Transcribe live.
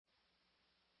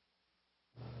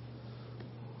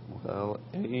Well,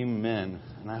 amen.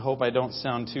 And I hope I don't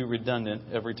sound too redundant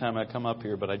every time I come up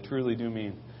here, but I truly do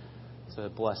mean it's a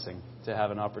blessing to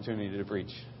have an opportunity to preach.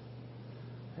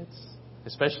 It's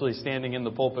especially standing in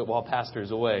the pulpit while pastor's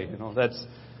away. That's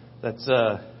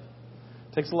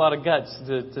takes a lot of guts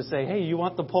to say, hey, you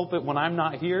want the pulpit when I'm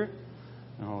not here?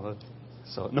 No.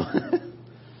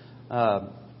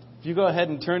 If you go ahead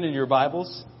and turn in your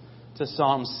Bibles to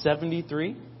Psalm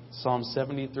 73. Psalm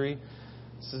 73.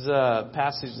 This is a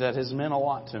passage that has meant a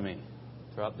lot to me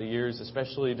throughout the years,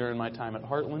 especially during my time at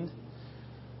Heartland.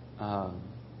 The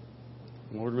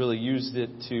Lord really used it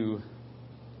to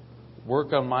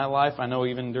work on my life. I know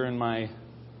even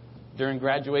during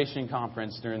graduation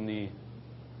conference, during the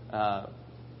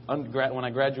when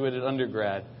I graduated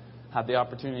undergrad, had the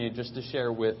opportunity just to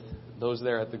share with those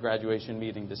there at the graduation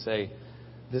meeting to say,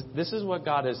 this is what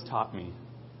God has taught me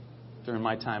during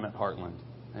my time at Heartland.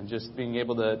 And just being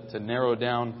able to nail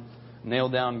down,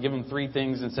 give them 3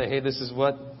 things and say, hey, this is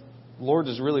what the Lord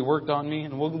has really worked on me.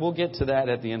 And we'll get to that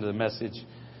at the end of the message.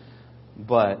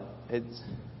 But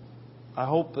I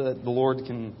hope that the Lord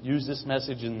can use this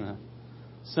message in a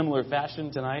similar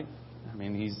fashion tonight. I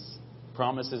mean, He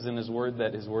promises in His Word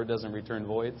that His Word doesn't return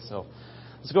void. So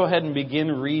let's go ahead and begin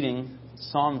reading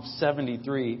Psalm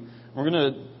 73. We're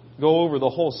going to go over the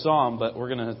whole Psalm, but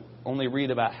we're going to only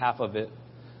read about half of it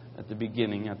at the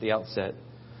beginning, at the outset.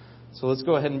 So let's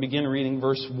go ahead and begin reading.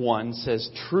 Verse 1 says,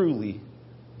 "Truly,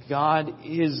 God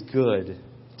is good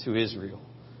to Israel,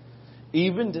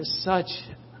 even to such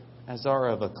as are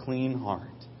of a clean heart.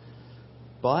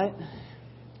 But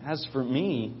as for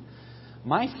me,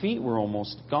 my feet were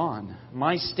almost gone.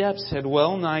 My steps had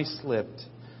well nigh slipped.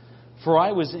 For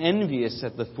I was envious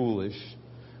at the foolish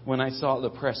when I saw the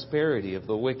prosperity of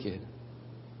the wicked.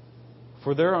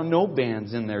 For there are no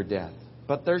bands in their death,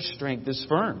 but their strength is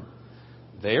firm.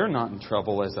 They are not in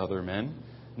trouble as other men,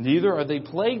 neither are they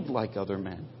plagued like other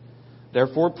men.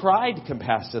 Therefore pride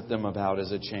compasseth them about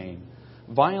as a chain.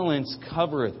 Violence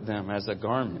covereth them as a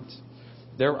garment.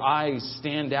 Their eyes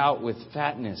stand out with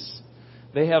fatness.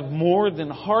 They have more than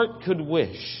heart could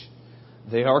wish.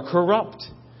 They are corrupt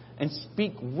and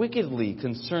speak wickedly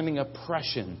concerning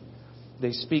oppression.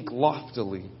 They speak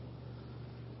loftily.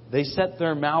 They set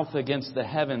their mouth against the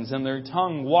heavens, and their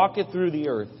tongue walketh through the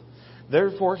earth.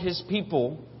 Therefore His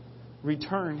people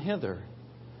return hither,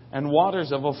 and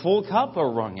waters of a full cup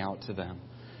are wrung out to them.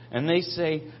 And they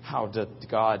say, how doth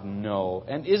God know?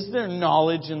 And is there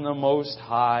knowledge in the Most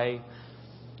High?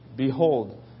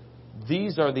 Behold,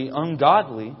 these are the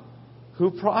ungodly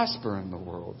who prosper in the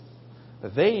world.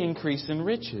 They increase in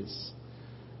riches.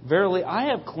 Verily, I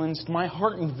have cleansed my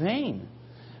heart in vain,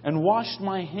 and washed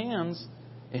my hands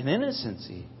in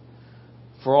innocency.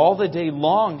 For all the day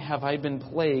long have I been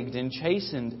plagued and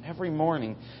chastened every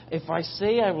morning. If I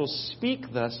say I will speak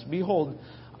thus, behold,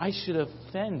 I should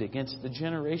offend against the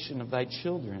generation of thy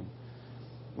children.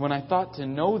 When I thought to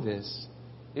know this,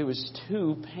 it was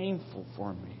too painful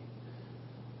for me."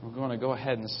 We're going to go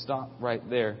ahead and stop right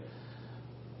there.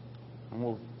 And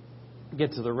we'll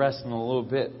get to the rest in a little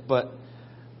bit. But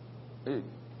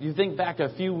you think back a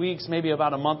few weeks, maybe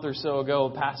about a month or so ago,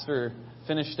 Pastor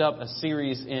finished up a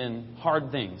series in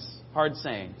hard things, hard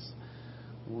sayings.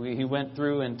 He went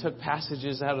through and took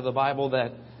passages out of the Bible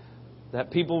that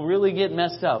people really get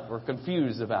messed up or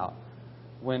confused about,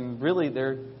 when really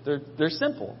they're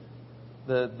simple.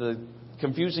 The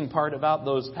confusing part about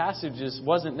those passages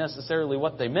wasn't necessarily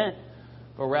what they meant,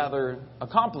 but rather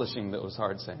accomplishing those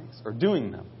hard sayings or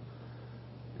doing them.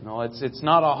 It's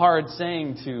not a hard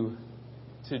saying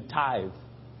to tithe.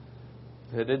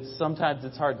 But sometimes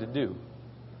it's hard to do.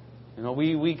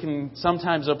 We can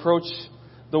sometimes approach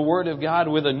the Word of God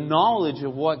with a knowledge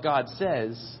of what God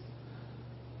says,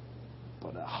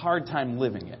 but a hard time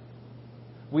living it.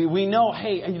 We know,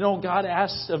 hey, God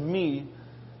asks of me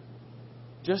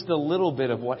just a little bit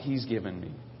of what He's given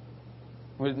me.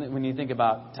 When you think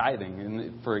about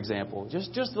tithing, for example,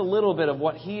 just a little bit of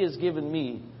what He has given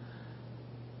me.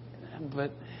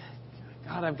 But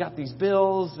God, I've got these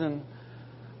bills, and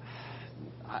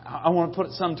I want to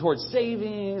put some towards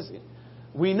savings.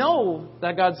 We know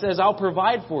that God says, I'll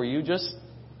provide for you. Just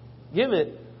give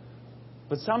it.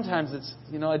 But sometimes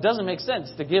it doesn't make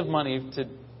sense to give money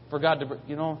for God to,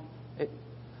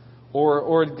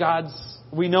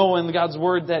 we know in God's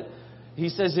Word that He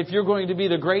says, if you're going to be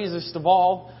the greatest of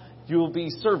all, you will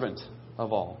be servant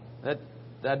of all.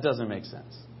 That doesn't make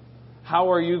sense.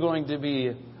 How are you going to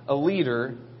be a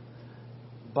leader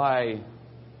by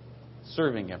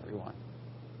serving everyone?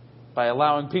 By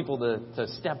allowing people to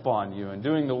step on you and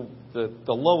doing the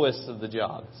lowest of the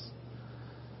jobs.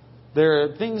 There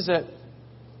are things that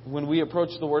when we approach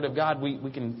the Word of God, we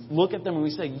can look at them and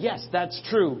we say, yes, that's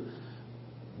true.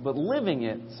 But living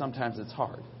it, sometimes it's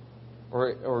hard.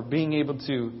 Or being able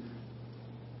to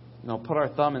put our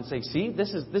thumb and say, see,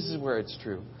 this is where it's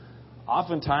true.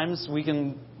 Oftentimes we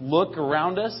can look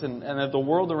around us and at the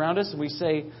world around us and we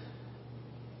say,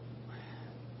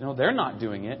 they're not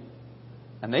doing it.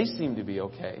 And they seem to be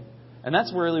okay. And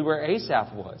that's really where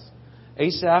Asaph was.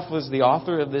 Asaph was the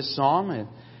author of this psalm,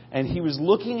 and he was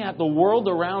looking at the world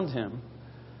around him,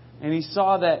 and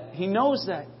he knows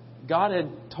that God had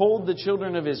told the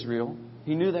children of Israel,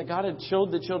 he knew that God had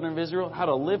showed the children of Israel how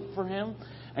to live for Him,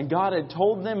 and God had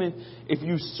told them, if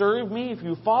you serve me, if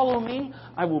you follow me,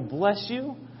 I will bless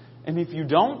you, and if you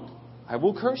don't, I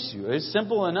will curse you. It's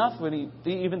simple enough when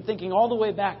even thinking all the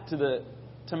way back to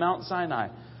Mount Sinai.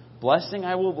 Blessing,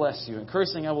 I will bless you, and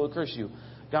cursing, I will curse you.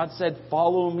 God said,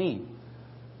 follow me.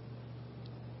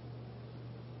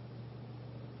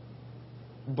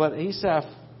 But Asaph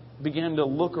began to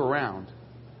look around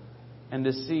and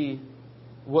to see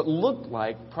what looked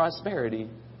like prosperity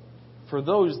for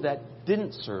those that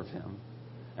didn't serve Him.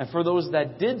 And for those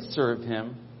that did serve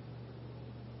Him,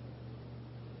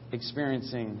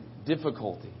 experiencing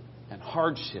difficulty and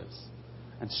hardships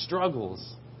and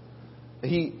struggles.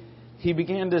 He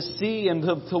began to see and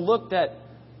to look that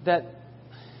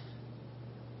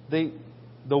the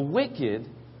wicked,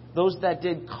 those that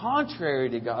did contrary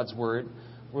to God's Word,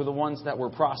 were the ones that were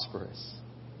prosperous.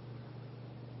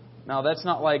 Now, that's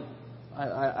not like,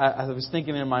 I was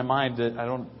thinking in my mind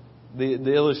that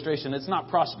the illustration, it's not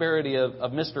prosperity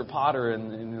of Mr. Potter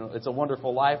and It's a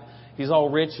Wonderful Life. He's all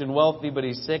rich and wealthy, but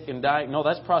he's sick and dying. No,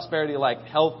 that's prosperity like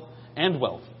health and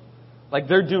wealth. Like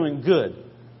they're doing good.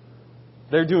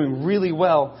 They're doing really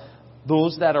well.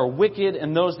 Those that are wicked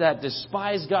and those that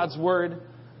despise God's Word,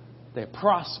 they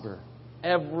prosper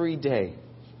every day.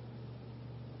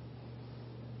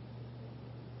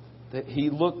 That he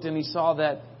looked and he saw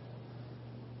that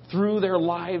through their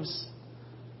lives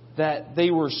that they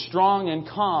were strong and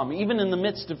calm, even in the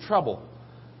midst of trouble.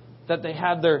 That they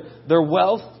had their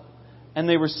wealth and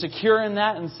they were secure in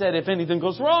that and said, if anything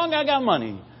goes wrong, I got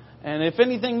money. And if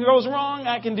anything goes wrong,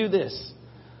 I can do this.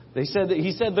 He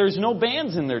said there's no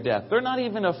bands in their death. They're not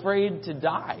even afraid to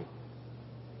die.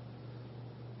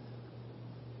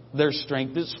 Their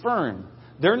strength is firm.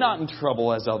 They're not in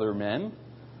trouble as other men.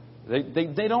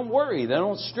 They don't worry. They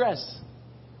don't stress.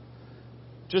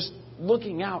 Just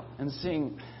looking out and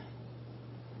seeing.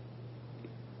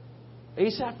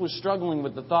 Asaph was struggling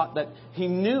with the thought that he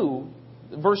knew,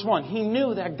 verse 1, he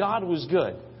knew that God was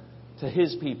good to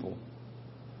His people.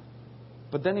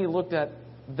 But then he looked at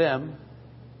them,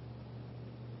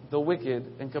 the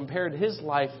wicked, and compared his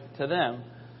life to them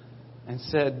and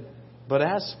said, but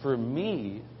as for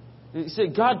me, he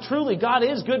said, God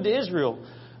is good to Israel.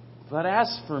 But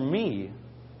as for me,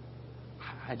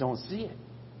 I don't see it.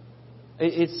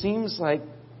 It seems like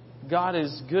God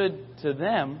is good to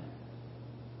them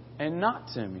and not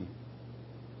to me.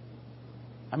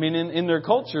 I mean, in their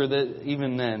culture, that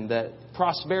even then, that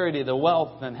prosperity, the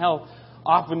wealth and health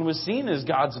often was seen as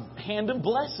God's hand of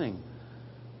blessing.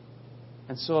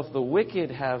 And so if the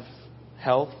wicked have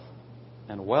health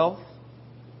and wealth,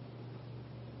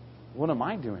 what am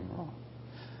I doing wrong?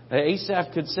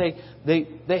 Asaph could say they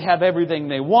have everything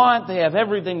they want. They have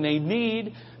everything they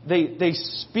need. They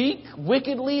speak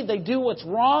wickedly. They do what's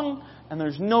wrong. And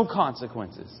there's no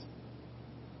consequences.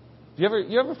 You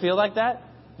ever feel like that?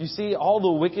 You see all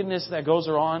the wickedness that goes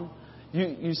on.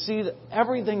 You see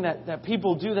everything that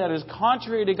people do that is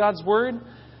contrary to God's Word.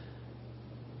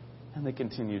 And they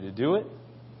continue to do it.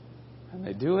 And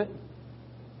they do it.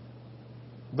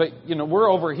 But, we're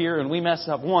over here and we mess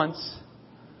up once.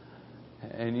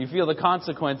 And you feel the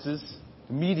consequences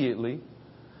immediately.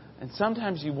 And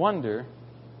sometimes you wonder,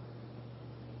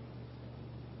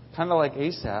 kind of like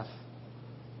Asaph,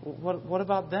 what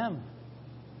about them?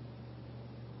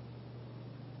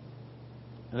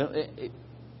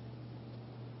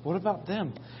 What about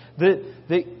them?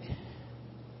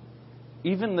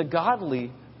 Even the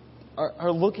godly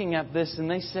are looking at this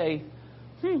and they say,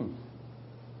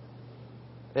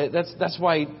 That's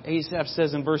why Asaph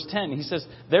says in verse 10, he says,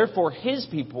 therefore his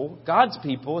people, God's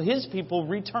people, his people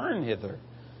return hither.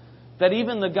 That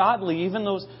even the godly, even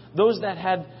those that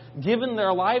had given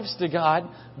their lives to God,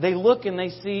 they look and they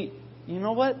see, you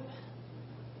know what?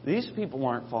 These people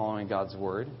aren't following God's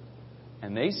Word.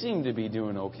 And they seem to be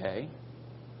doing okay.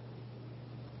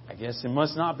 I guess it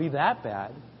must not be that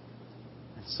bad.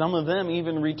 And some of them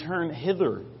even return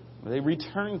hither. They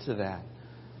return to that.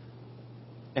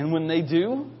 And when they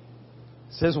do,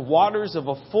 it says waters of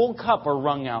a full cup are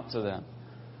wrung out to them.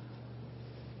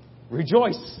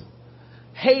 Rejoice.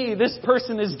 hey, this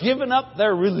person has given up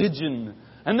their religion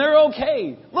and they're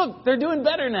okay. Look, they're doing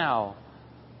better now.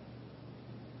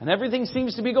 And everything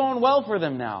seems to be going well for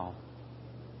them now.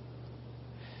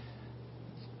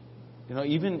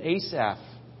 Even Asaph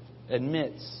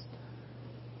admits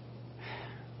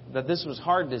that this was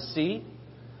hard to see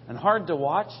and hard to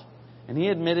watch. And he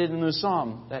admitted in the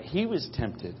psalm that he was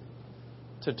tempted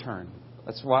to turn.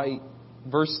 That's why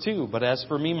verse 2, but as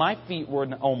for me, my feet were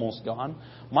almost gone.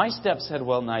 My steps had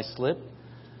well nigh slipped.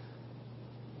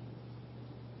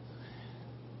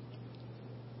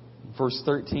 Verse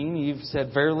 13, Eve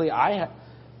said, verily,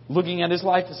 looking at his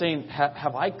life and saying,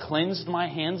 have I cleansed my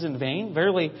hands in vain?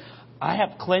 Verily, I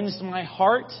have cleansed my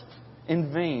heart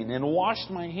in vain and washed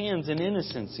my hands in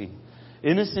innocency.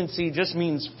 Innocency just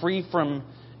means free from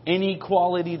any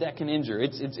quality that can injure.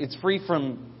 It's free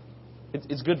from,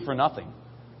 it's good for nothing.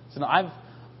 So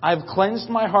I've cleansed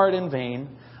my heart in vain.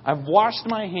 I've washed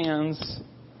my hands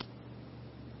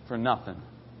for nothing.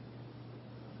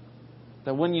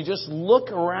 That when you just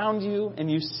look around you and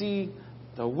you see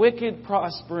the wicked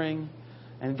prospering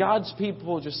and God's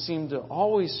people just seem to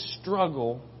always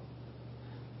struggle,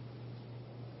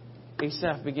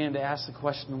 Asaph began to ask the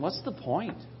question, what's the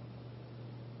point?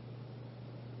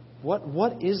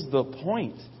 What is the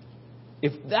point?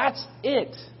 If that's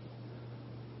it,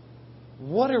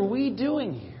 what are we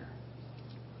doing here?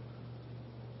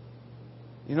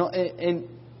 And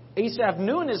Asaph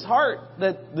knew in his heart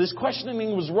that this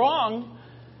questioning was wrong.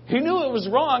 He knew it was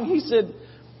wrong. He said,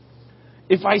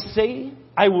 if I say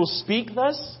I will speak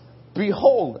thus,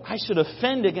 behold, I should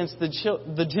offend against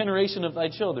the generation of thy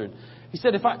children. He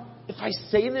said, if I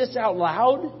say this out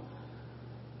loud,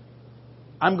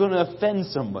 I'm going to offend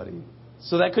somebody.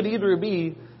 So that could either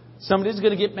be somebody's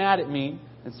going to get mad at me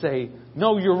and say,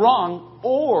 no, you're wrong,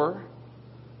 or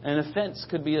an offense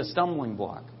could be a stumbling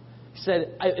block. He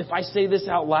said, if I say this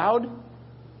out loud,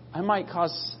 I might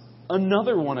cause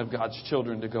another one of God's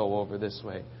children to go over this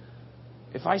way.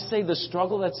 If I say the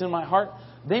struggle that's in my heart,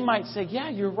 they might say, yeah,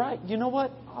 you're right. You know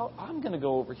what? I'm going to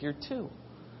go over here too.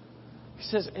 He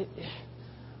says,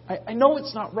 I know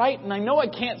it's not right, and I know I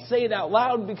can't say it out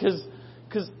loud because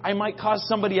I might cause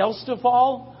somebody else to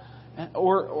fall,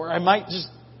 or I might just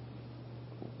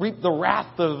reap the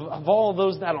wrath of all of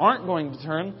those that aren't going to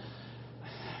turn.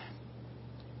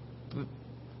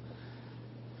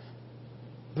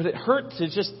 But it hurt to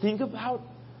just think about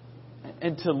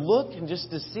and to look and just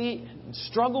to see and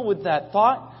struggle with that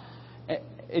thought.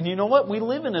 And you know what? We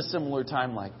live in a similar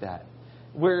time like that,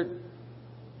 where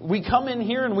we come in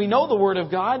here and we know the Word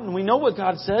of God and we know what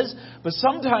God says, but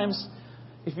sometimes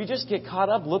if you just get caught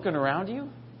up looking around you,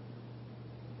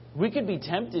 we could be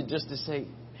tempted just to say,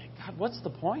 God, what's the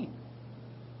point?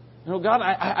 God,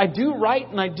 I do right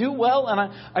and I do well and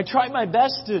I try my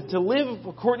best to live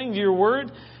according to your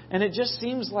Word, and it just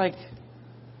seems like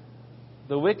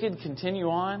the wicked continue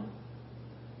on.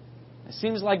 It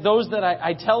seems like those that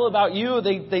I tell about you,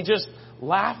 they just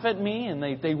laugh at me and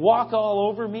they walk all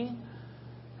over me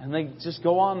and they just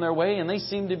go on their way and they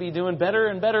seem to be doing better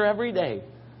and better every day.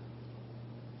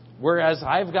 Whereas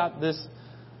I've got this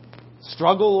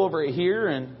struggle over here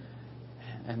and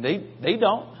they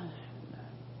don't.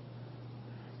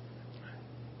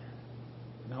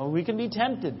 No, we can be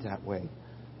tempted that way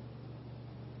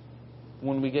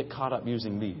when we get caught up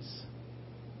using these.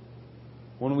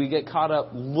 When we get caught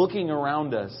up looking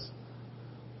around us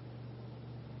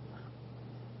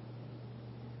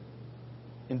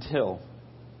until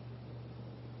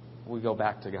we go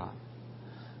back to God.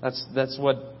 That's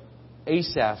what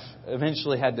Asaph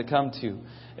eventually had to come to.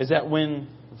 Is that when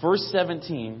verse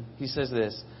 17, he says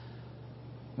this.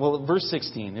 Well, verse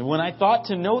 16. And when I thought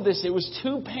to know this, it was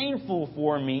too painful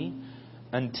for me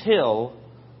until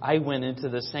I went into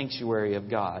the sanctuary of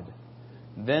God.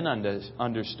 Then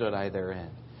understood I their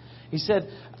end. He said,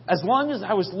 as long as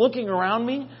I was looking around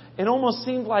me, it almost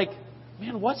seemed like,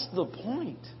 man, what's the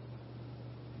point?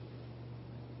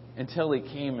 Until he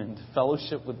came into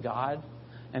fellowship with God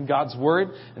and God's Word.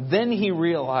 Then he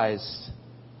realized,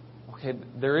 okay,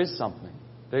 there is something.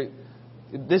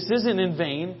 This isn't in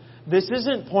vain. This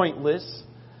isn't pointless.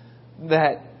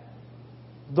 That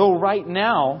though right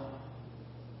now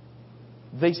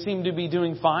they seem to be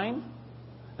doing fine,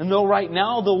 and though right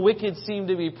now the wicked seem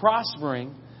to be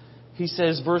prospering, he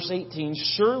says, verse 18,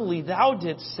 surely thou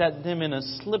didst set them in a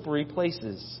slippery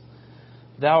places.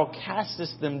 Thou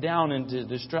castest them down into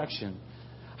destruction.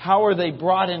 How are they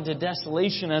brought into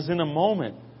desolation as in a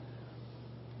moment?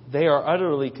 They are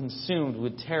utterly consumed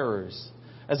with terrors.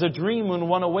 As a dream when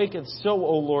one awaketh, so,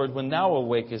 O Lord, when thou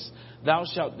awakest, thou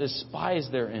shalt despise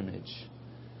their image.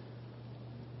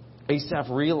 Asaph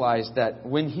realized that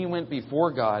when he went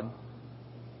before God,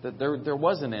 that there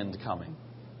was an end coming.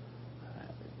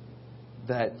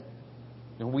 That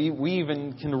we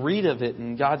even can read of it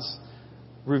in God's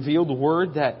revealed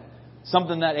word, that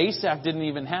something that Asaph didn't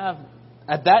even have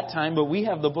at that time, but we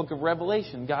have the book of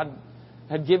Revelation. God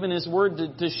had given His word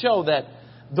to show that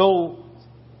though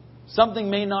something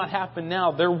may not happen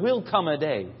now, there will come a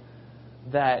day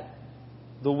that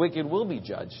the wicked will be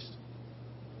judged.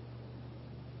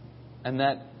 And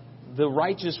that the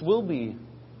righteous will be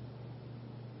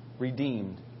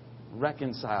redeemed,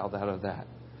 reconciled out of that.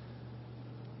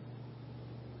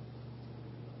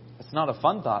 It's not a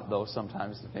fun thought, though,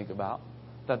 sometimes to think about,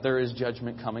 that there is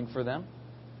judgment coming for them.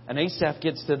 And Asaph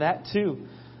gets to that too.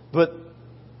 But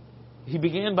he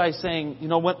began by saying, you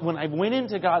know what, when I went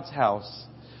into God's house,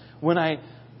 when I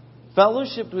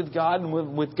fellowshiped with God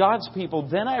and with God's people,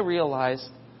 then I realized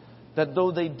that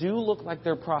though they do look like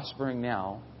they're prospering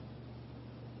now,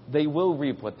 they will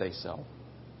reap what they sow.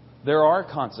 There are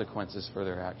consequences for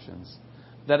their actions.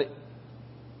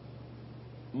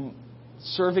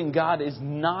 Serving God is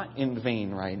not in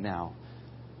vain right now.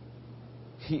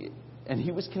 He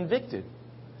was convicted.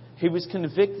 He was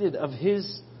convicted of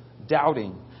his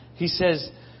doubting. He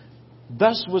says,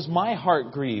 "Thus was my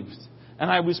heart grieved,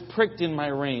 and I was pricked in my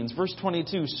reins." Verse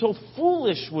 22, "So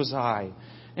foolish was I,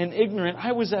 and ignorant.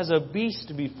 I was as a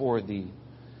beast before thee."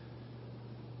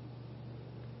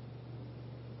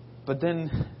 But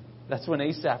then that's when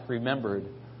Asaph remembered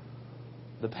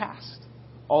the past.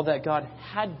 All that God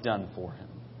had done for him.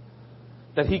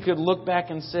 That he could look back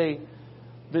and say,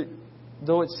 that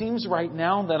though it seems right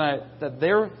now that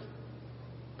they're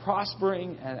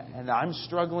prospering and I'm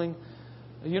struggling,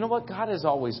 you know what? God has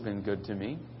always been good to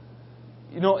me.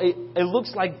 You know, it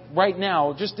looks like right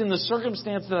now, just in the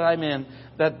circumstance that I'm in,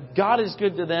 that God is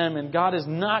good to them and God is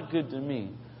not good to me.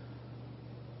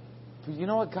 But you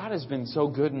know what? God has been so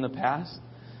good in the past.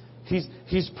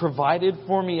 He's provided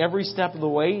for me every step of the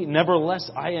way. Nevertheless,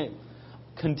 I am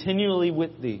continually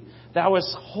with thee. Thou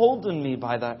hast holden me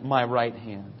by my right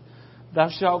hand. Thou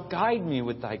shalt guide me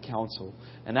with thy counsel,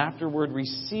 and afterward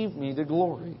receive me to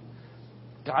glory.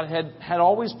 God had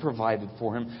always provided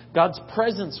for him. God's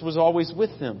presence was always with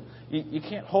him. You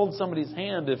can't hold somebody's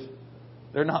hand if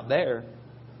they're not there.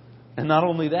 And not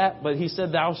only that, but he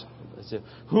said,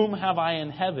 "Whom have I in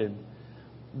heaven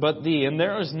but thee? And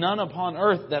there is none upon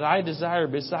earth that I desire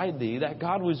beside thee." That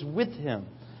God was with him.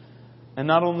 And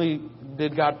not only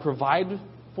did God provide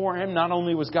for him, not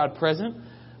only was God present,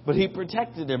 but He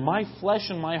protected him. "My flesh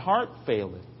and my heart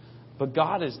faileth, but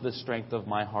God is the strength of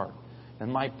my heart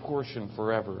and my portion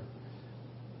forever."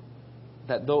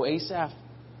 That though Asaph,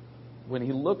 when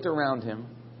he looked around him,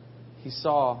 he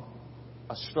saw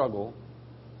a struggle,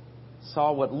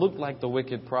 saw what looked like the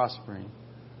wicked prospering.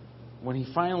 When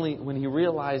he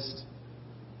realized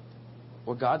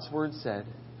what God's Word said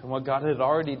and what God had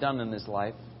already done in his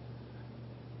life,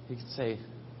 he could say,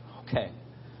 okay,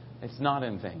 it's not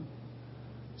in vain.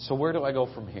 So where do I go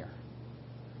from here?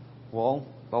 Well,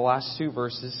 the last two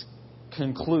verses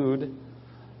conclude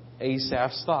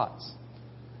Asaph's thoughts.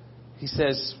 He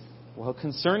says, well,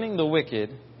 concerning the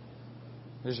wicked,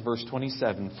 there's verse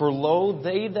 27. "For lo,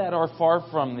 they that are far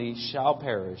from thee shall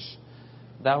perish.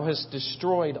 Thou hast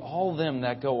destroyed all them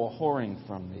that go a-whoring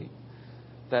from thee."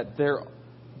 That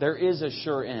there is a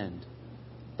sure end.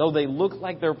 Though they look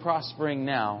like they're prospering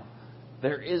now,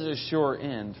 there is a sure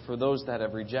end for those that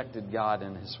have rejected God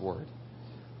and His Word.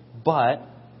 But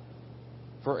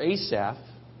for Asaph,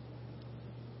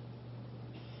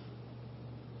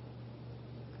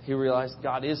 he realized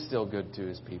God is still good to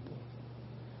His people.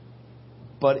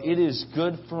 But it is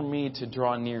good for me to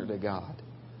draw near to God.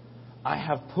 "I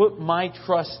have put my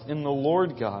trust in the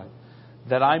Lord God,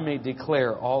 that I may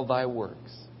declare all thy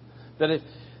works." That if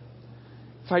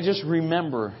I just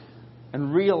remember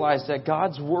and realize that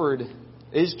God's Word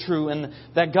is true and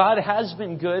that God has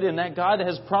been good and that God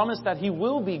has promised that He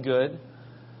will be good,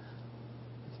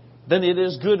 then it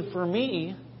is good for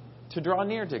me to draw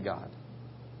near to God.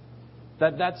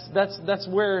 That's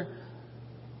where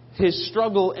his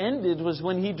struggle ended, was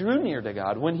when he drew near to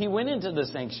God, when he went into the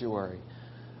sanctuary,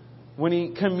 when he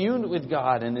communed with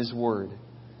God and His Word.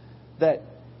 That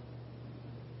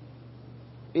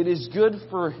it is good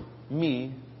for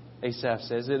me, Asaph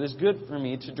says, it is good for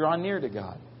me to draw near to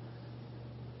God.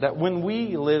 That when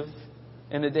we live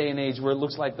in a day and age where it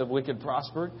looks like the wicked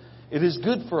prosper, it is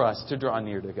good for us to draw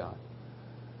near to God.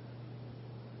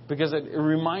 Because it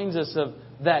reminds us of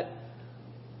that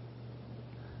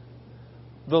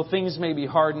though things may be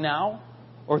hard now,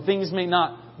 or things may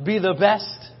not be the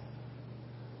best,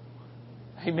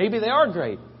 hey, maybe they are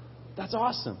great. That's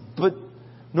awesome. But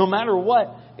No matter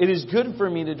what, it is good for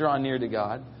me to draw near to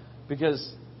God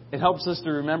because it helps us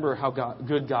to remember how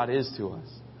good God is to us.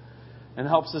 And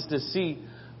helps us to see,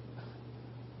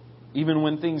 even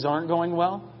when things aren't going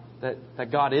well,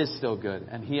 that God is still good.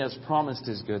 And He has promised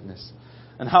His goodness.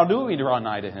 And how do we draw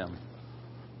nigh to Him?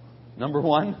 Number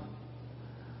one,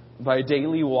 by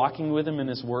daily walking with Him in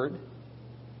His Word.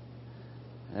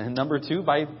 And number two,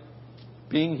 by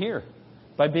being here.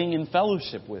 By being in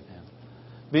fellowship with Him.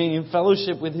 Being in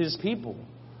fellowship with His people.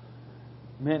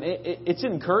 Man, it's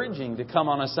encouraging to come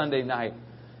on a Sunday night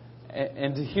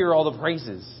and to hear all the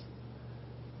praises.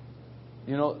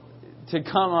 You know, to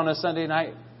come on a Sunday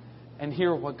night and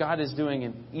hear what God is doing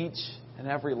in each and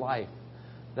every life.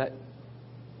 That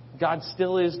God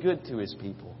still is good to His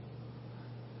people.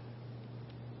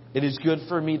 It is good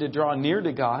for me to draw near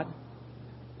to God.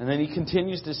 And then He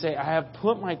continues to say, I have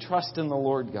put my trust in the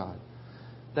Lord God.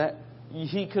 That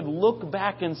he could look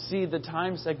back and see the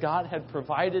times that God had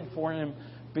provided for him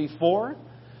before.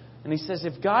 And he says,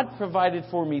 if God provided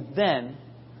for me then,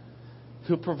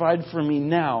 He'll provide for me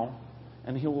now.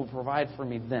 And He will provide for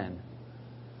me then.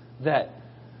 That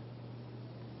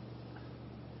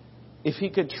if he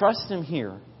could trust Him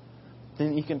here,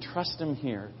 then he can trust Him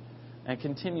here and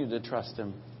continue to trust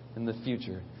Him in the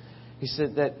future. He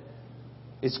said that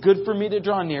it's good for me to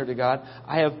draw near to God.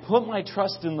 I have put my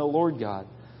trust in the Lord God.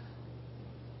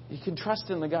 You can trust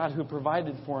in the God who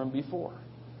provided for him before.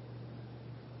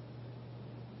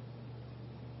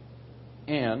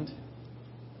 And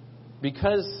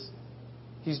because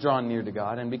he's drawn near to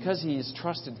God and because he has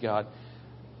trusted God,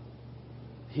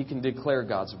 he can declare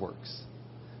God's works.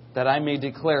 That I may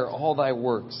declare all thy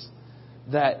works.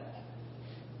 That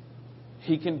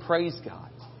he can praise God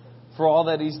for all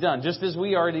that He's done. Just as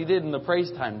we already did in the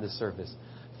praise time this service.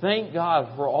 Thank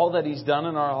God for all that He's done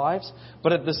in our lives.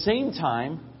 But at the same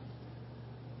time,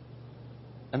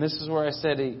 and this is where I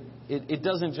said it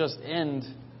doesn't just end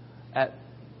at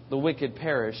the wicked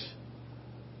perish.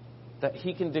 That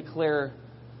he can declare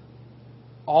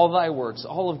all thy works,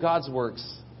 all of God's works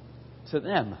to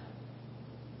them.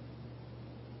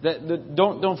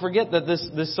 Don't forget that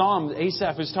this psalm,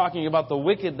 Asaph is talking about the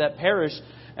wicked that perish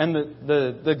and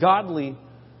the godly,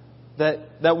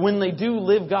 that when they do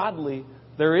live godly,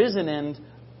 there is an end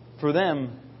for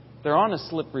them. They're on a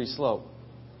slippery slope.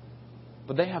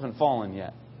 But they haven't fallen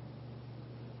yet.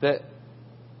 That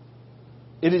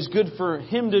it is good for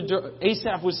him to...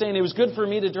 Asaph was saying, it was good for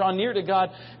me to draw near to God,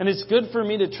 and it's good for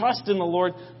me to trust in the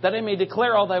Lord, that I may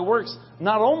declare all thy works,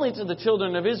 not only to the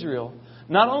children of Israel,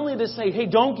 not only to say, hey,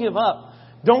 don't give up.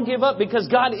 Don't give up because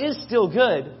God is still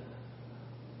good.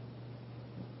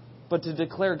 But to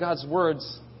declare God's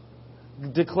words,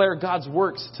 declare God's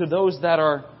works to those that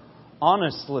are on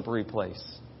a slippery place.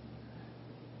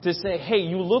 To say, hey,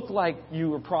 you look like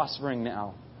you are prospering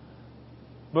now.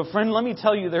 But friend, let me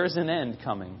tell you, there is an end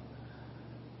coming.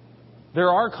 There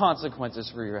are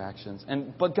consequences for your actions.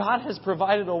 But God has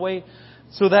provided a way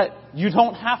so that you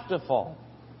don't have to fall.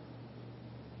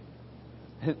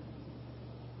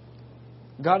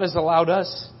 God has allowed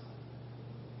us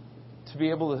to be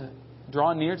able to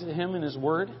draw near to Him in His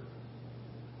Word.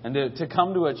 And to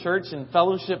come to a church and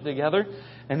fellowship together.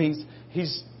 And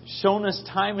He's shown us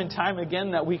time and time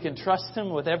again that we can trust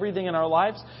Him with everything in our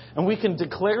lives. And we can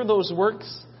declare those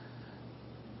works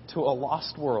to a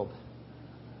lost world.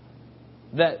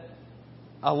 That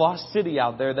a lost city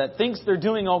out there that thinks they're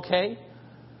doing okay.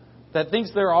 That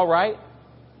thinks they're all right.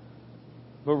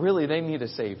 But really they need a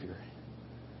Savior.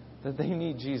 That they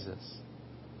need Jesus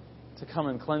to come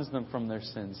and cleanse them from their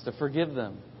sins. To forgive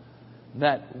them.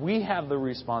 That we have the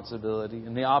responsibility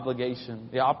and the obligation,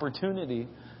 the opportunity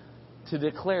to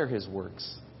declare His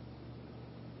works.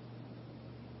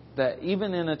 That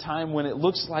even in a time when it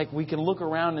looks like we can look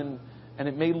around and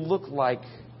it may look like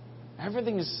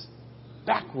everything is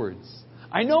backwards.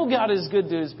 I know God is good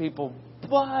to His people,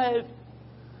 but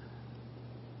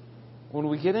when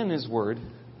we get in His Word,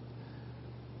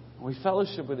 when we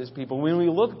fellowship with His people, when we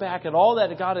look back at all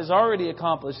that God has already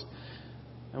accomplished,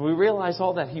 and we realize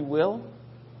all that He will,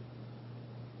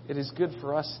 it is good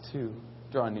for us to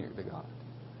draw near to God.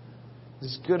 It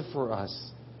is good for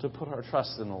us to put our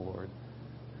trust in the Lord.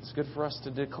 It's good for us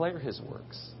to declare His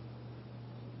works.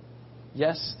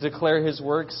 Yes, declare His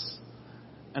works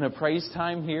in a praise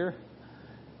time here.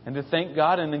 And to thank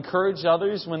God and encourage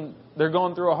others when they're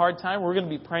going through a hard time. We're going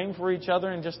to be praying for each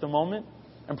other in just a moment.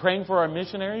 And praying for our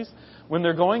missionaries. When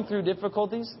they're going through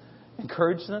difficulties,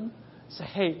 encourage them. Say,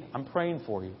 hey, I'm praying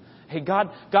for you. Hey,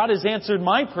 God has answered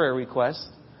my prayer request.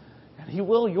 And He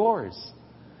will yours.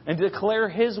 And declare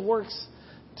His works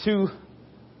to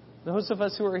those of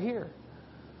us who are here.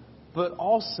 But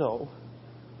also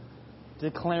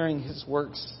declaring His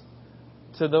works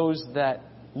to those that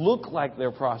look like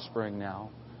they're prospering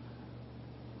now.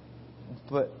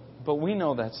 But we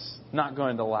know that's not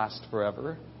going to last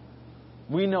forever.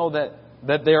 We know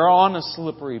that they're on a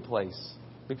slippery place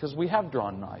because we have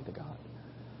drawn nigh to God.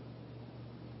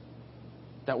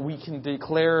 That we can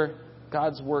declare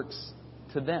God's works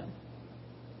to them.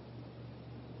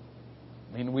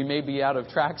 I mean, we may be out of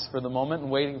tracks for the moment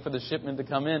and waiting for the shipment to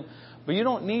come in, but you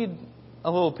don't need a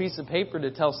little piece of paper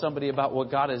to tell somebody about what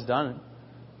God has done.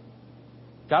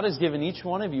 God has given each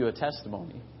one of you a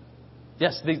testimony.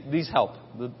 Yes, these help.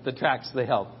 The tracts, they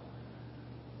help.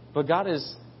 But God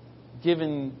has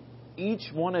given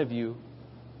each one of you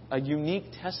a unique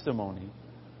testimony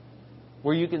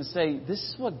where you can say, this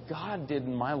is what God did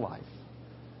in my life.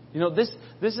 You know, this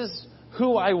is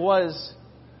who I was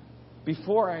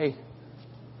before I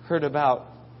heard about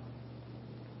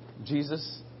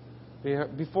Jesus.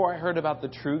 Before I heard about the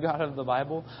true God of the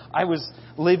Bible. I was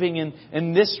living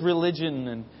in this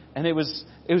religion and it was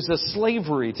a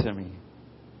slavery to me.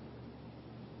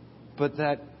 But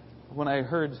that when I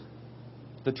heard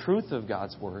the truth of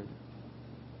God's Word,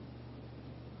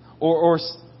 or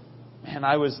man,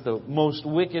 I was the most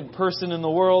wicked person in the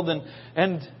world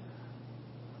and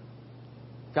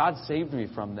God saved me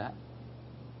from that.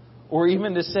 Or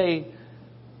even to say,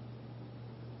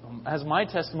 as my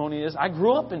testimony is, I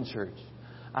grew up in church.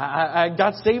 I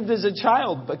got saved as a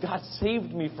child, but God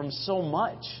saved me from so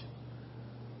much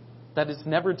that it's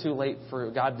never too late for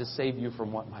God to save you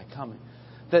from what might come.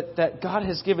 That God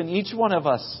has given each one of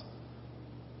us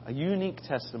a unique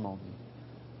testimony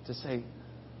to say,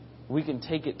 we can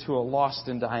take it to a lost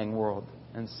and dying world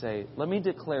and say, let me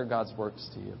declare God's works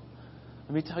to you.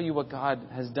 Let me tell you what God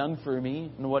has done for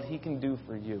me and what He can do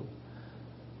for you.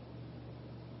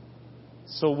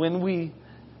 So when we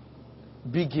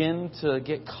begin to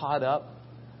get caught up,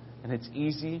 and it's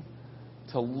easy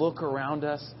to look around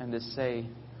us and to say,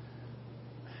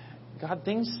 God,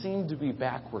 things seem to be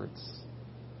backwards.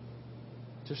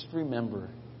 Just remember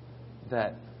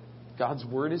that God's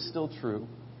Word is still true.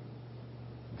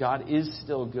 God is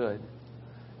still good.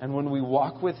 And when we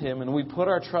walk with Him and we put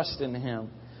our trust in Him,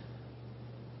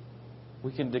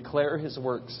 we can declare His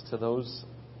works to those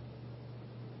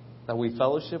that we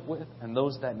fellowship with and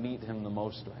those that need Him the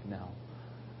most right now.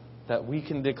 That we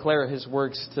can declare His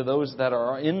works to those that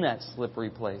are in that slippery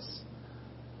place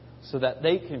so that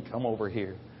they can come over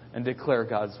here and declare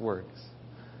God's works.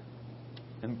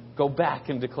 And go back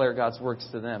and declare God's works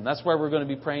to them. That's why we're going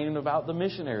to be praying about the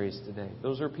missionaries today.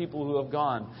 Those are people who have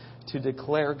gone to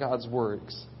declare God's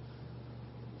works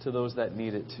to those that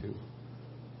need it too.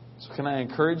 So can I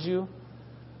encourage you,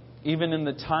 even in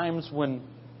the times when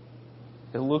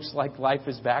it looks like life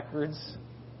is backwards,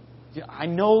 I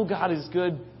know God is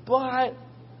good, but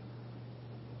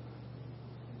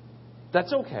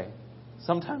that's okay.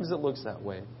 Sometimes it looks that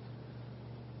way.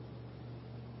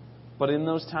 But in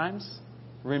those times,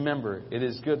 remember, it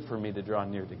is good for me to draw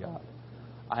near to God.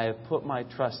 I have put my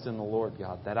trust in the Lord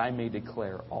God, that I may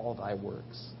declare all Thy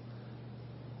works.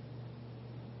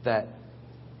 That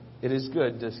it is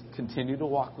good to continue to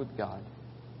walk with God,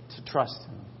 to trust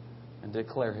Him, and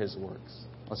declare His works.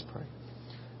 Let's pray.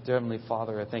 Dear Heavenly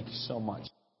Father, I thank You so much